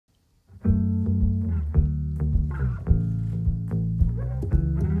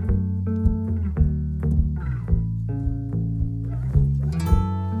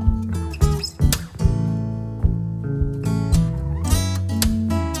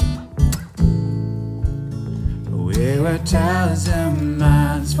We're 1,000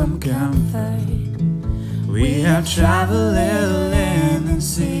 miles from comfort. We have traveled land and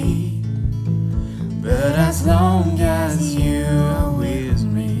sea, but as long as you are with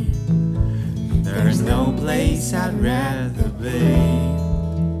me, there's no place I'd rather be.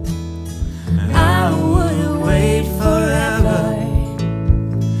 I would wait forever,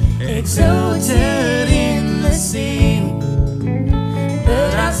 exalted in the sea,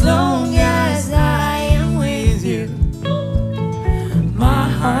 but as long as I am with you, my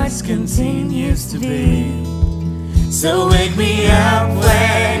heart continues to beat. So wake me up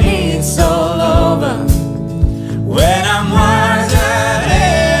when it's all over, when I'm wiser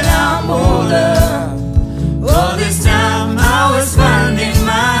and I'm older. All this time I was finding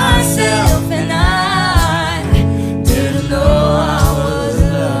myself, and I didn't know I was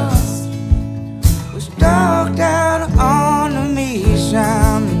lost. Was dogged out on a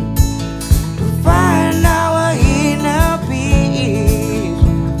mission to find our inner peace.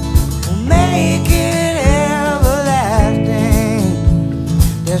 We'll make it everlasting.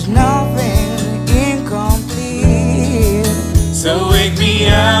 There's nothing incomplete. So wake me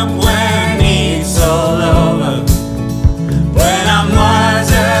up when it's all over, when I'm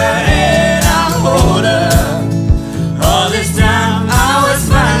wiser and I'm older. All this time I was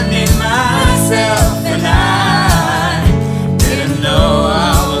finding myself, and I didn't know I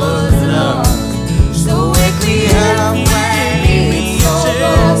was lost. So wake me up when it's all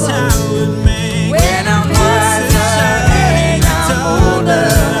over, when I'm wiser and I'm older.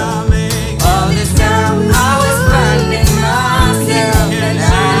 All this time I was finding myself, and I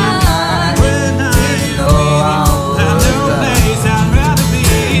didn't know I was lost.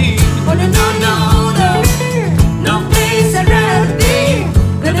 Oh, no, no, no, no, no place I'd rather be.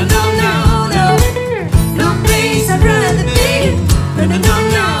 No, no, no, no, no, no place I'd rather be. No, no, no,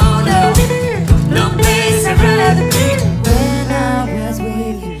 no, no, no place I'd rather be. When I was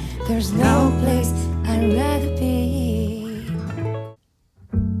with you, there's no place I'd rather be.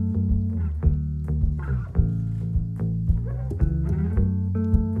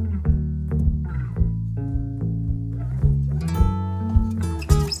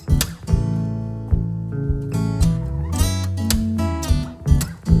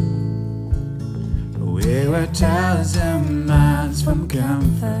 We were 1,000 miles from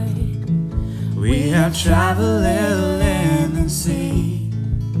comfort. We have traveled land and sea,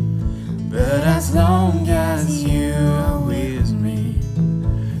 but as long as you are with me,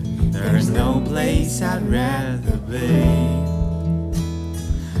 there's no place I'd rather be.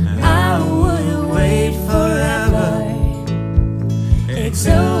 I would wait forever,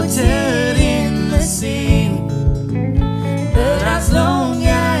 exalted in the sea, but as long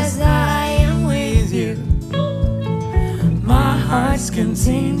as I am with you, my heart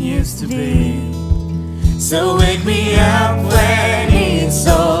continues to beat. So wake me up when it's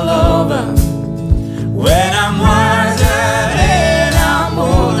all over, when I'm wild.